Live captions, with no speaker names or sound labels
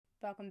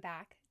Welcome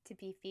back to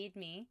Be Feed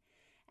Me.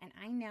 And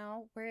I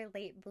know we're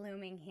late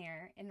blooming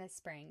here in the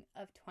spring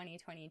of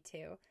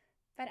 2022,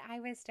 but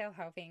I was still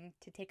hoping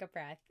to take a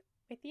breath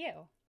with you.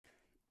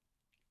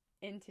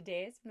 In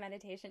today's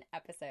meditation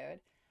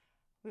episode,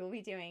 we will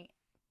be doing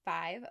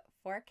 5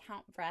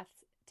 4-count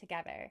breaths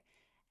together.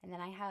 And then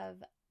I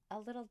have a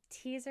little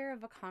teaser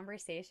of a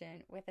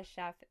conversation with a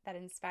chef that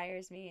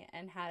inspires me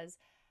and has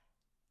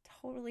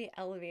totally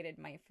elevated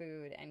my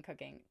food and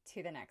cooking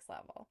to the next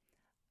level.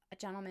 A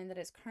gentleman that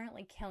is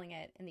currently killing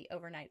it in the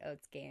overnight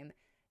oats game,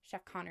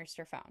 Chef Connor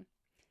Strafone.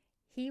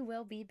 He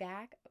will be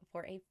back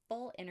for a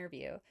full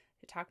interview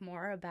to talk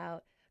more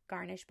about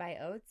Garnish by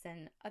Oats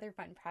and other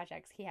fun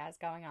projects he has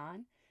going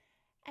on,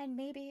 and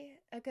maybe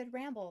a good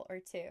ramble or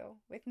two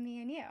with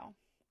me and you.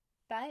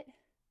 But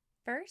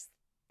first,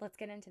 let's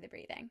get into the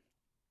breathing.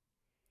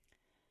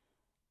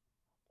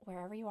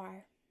 Wherever you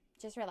are,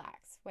 just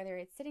relax, whether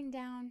it's sitting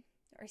down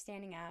or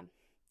standing up.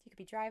 You could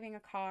be driving a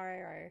car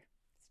or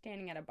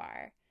standing at a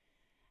bar,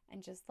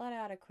 and just let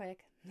out a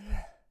quick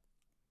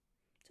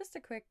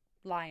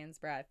lion's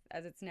breath,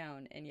 as it's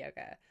known in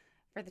yoga.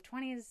 For the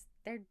 20s,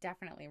 they're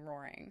definitely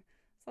roaring,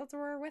 so let's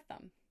roar with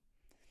them.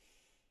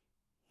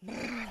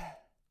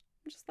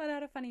 Just let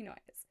out a funny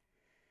noise.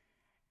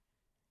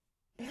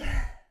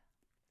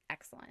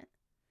 Excellent.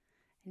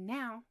 And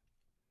now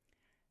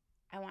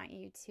I want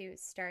you to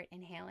start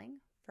inhaling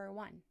for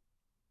 1,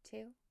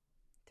 2,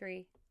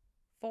 3,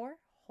 4.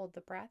 Hold the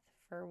breath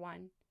for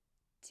 1,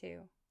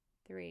 2,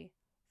 3,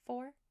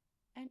 4.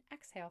 And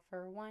exhale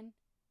for 1,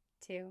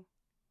 2,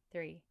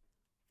 3,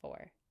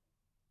 4.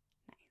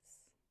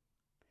 Nice.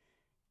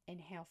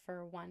 Inhale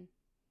for 1,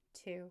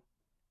 2,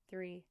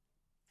 3,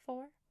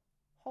 4.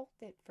 Hold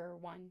it for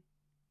 1,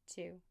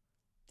 2,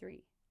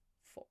 3,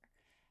 4.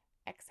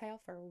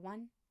 Exhale for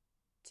 1,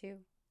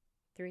 2,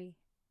 3,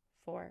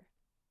 4,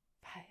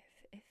 5.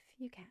 If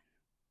you can.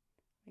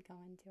 We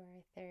go into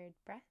our third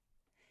breath.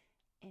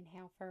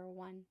 Inhale for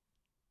 1,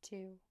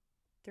 2,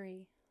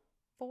 3,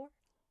 4.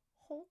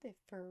 Hold it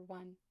for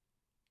 1,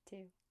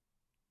 2,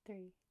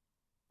 3,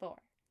 4.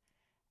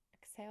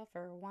 Exhale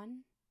for 1,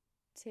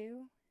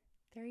 2,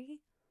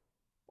 3,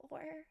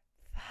 4,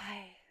 5.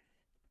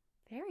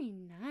 Very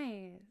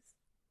nice.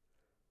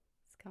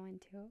 Let's go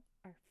into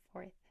our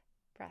fourth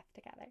breath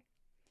together.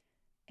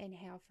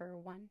 Inhale for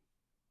 1,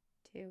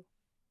 2,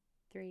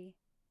 3,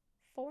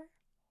 4.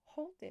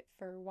 Hold it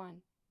for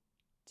 1,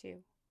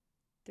 2,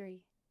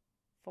 3,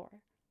 4.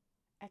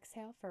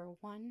 Exhale for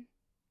 1,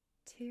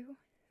 2,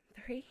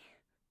 3,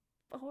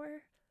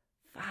 4,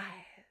 5.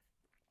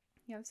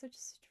 You have such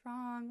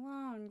strong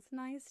lungs.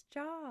 Nice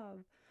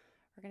job.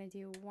 We're going to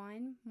do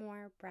one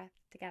more breath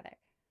together.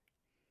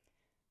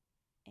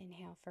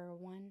 Inhale for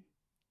 1,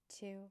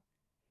 2,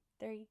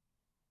 3,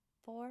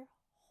 4.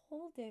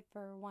 Hold it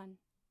for 1,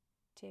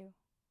 2,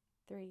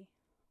 3,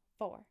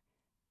 4.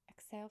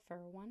 Exhale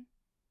for 1,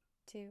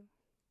 2,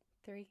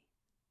 3,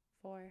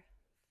 4,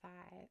 5.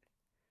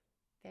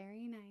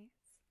 Very nice.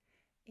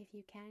 If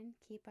you can,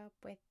 keep up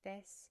with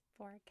this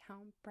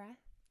 4-count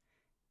breath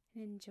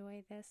and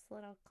enjoy this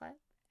little clip,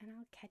 and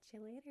I'll catch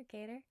you later,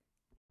 Gator.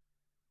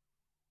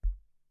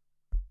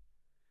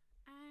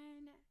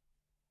 And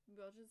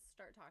we'll just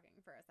start talking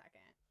for a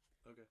second.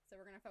 Okay. So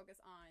we're going to focus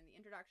on the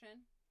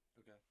introduction.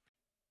 Okay.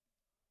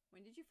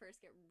 When did you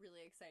first get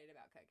really excited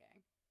about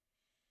cooking?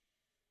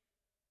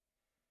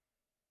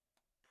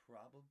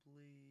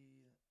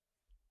 Probably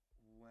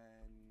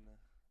when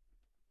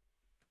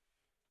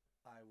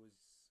I was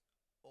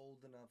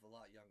old enough, a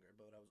lot younger,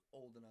 but I was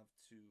old enough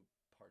to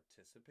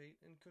participate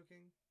in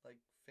cooking,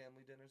 like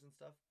family dinners and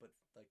stuff, but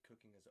like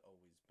cooking has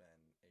always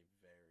been a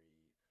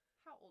very...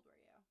 How old were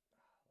you? like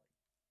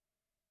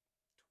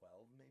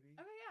 12 maybe?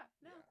 Okay, yeah.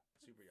 No. Yeah,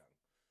 super young.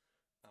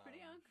 It's pretty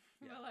young.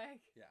 Yeah. But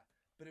like... Yeah.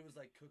 But it was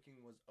like cooking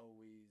was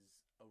always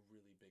a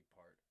really big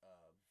part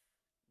of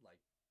like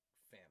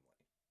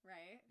family.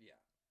 Right? Yeah.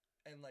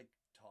 And like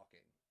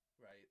talking,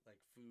 right?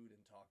 Like food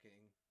and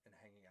talking and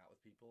hanging out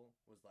with people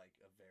was like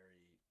a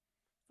very...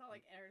 It's all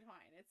like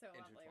intertwined. It's so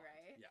lovely,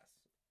 right? Yes.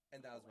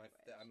 And that was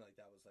I'm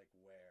that was like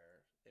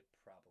where it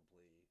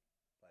probably,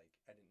 like,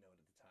 I didn't know it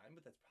at the time,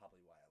 but that's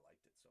probably why I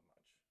liked it so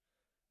much.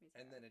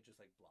 And then it just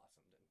like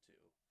blossomed into,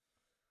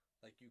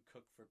 like, you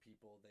cook for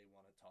people, they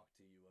want to talk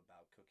to you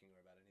about cooking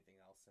or about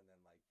anything else, and then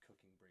like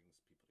cooking brings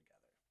people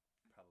together.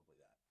 Probably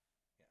that.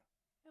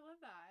 Yeah. I love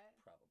that.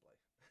 Probably.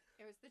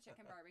 It was the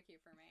chicken barbecue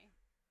for me.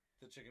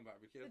 The chicken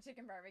barbecue? The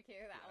chicken barbecue,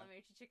 the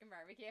Alamochi chicken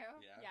barbecue.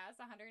 Yeah. Yes,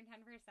 110%.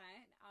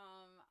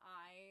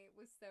 I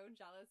was so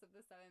jealous of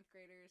the 7th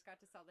graders,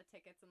 got to sell the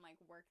tickets and like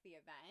work the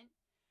event.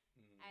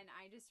 Mm. And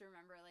I just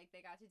remember like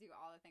they got to do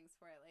all the things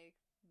for it. Like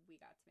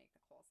we got to make the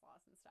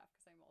coleslaws and stuff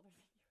because I'm older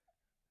than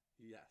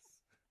you.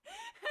 Yes.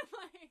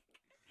 Like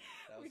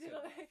we did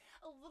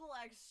a little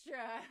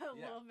extra,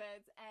 little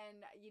bits,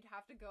 and you'd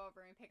have to go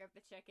over and pick up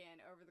the chicken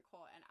over the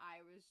coal, and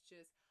I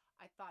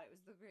thought it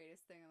was the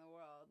greatest thing in the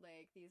world.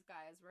 Like, these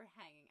guys were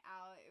hanging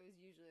out. It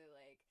was usually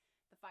like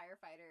the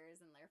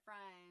firefighters and their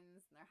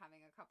friends, and they're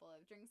having a couple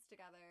of drinks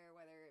together,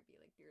 whether it be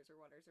like beers or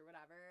waters or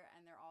whatever,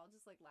 and they're all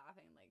just like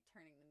laughing, like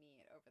turning the meat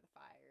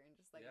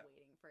just like Yeah.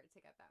 waiting for it to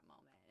get that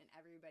moment. And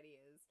everybody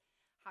is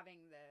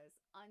having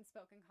this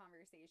unspoken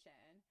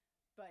conversation,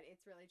 but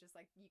it's really just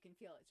like you can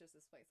feel it's just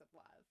this place of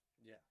love.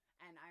 Yeah.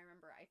 And I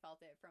remember I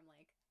felt it from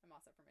like, I'm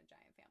also from a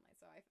giant family,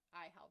 so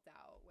I helped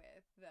out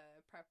with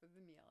the prep of the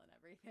meal and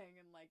everything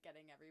and like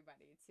getting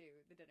everybody to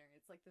the dinner.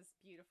 It's like this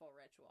beautiful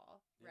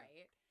ritual, Yeah.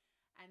 right?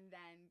 And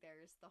then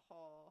there's the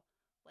whole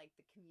like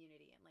the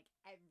community and like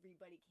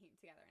everybody came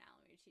together on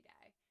Alamucci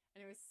Day.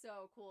 And it was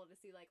so cool to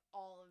see like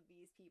all of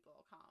these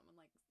people come on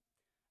like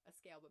a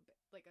scale, but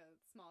like a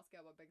small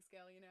scale, but big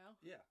scale, you know?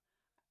 Yeah.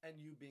 And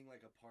you being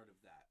like a part of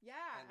that.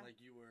 Yeah. And like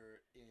you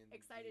were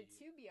excited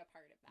to be a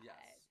part of that.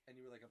 Yes. And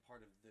you were like a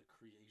part of the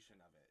creation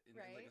of it. In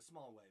like a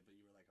small way, but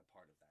you were like a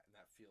part of that. And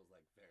that feels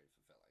like very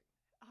fulfilling.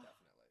 Oh,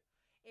 definitely.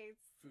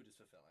 Food is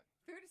fulfilling.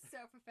 Food is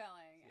so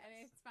fulfilling. Yes. And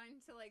it's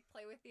fun to like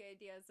play with the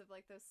ideas of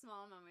like those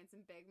small moments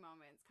and big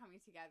moments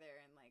coming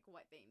together and like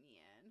what they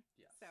mean.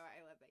 Yes. So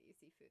I love that you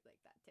see food like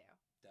that too.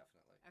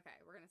 Definitely. Okay,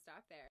 we're going to stop there.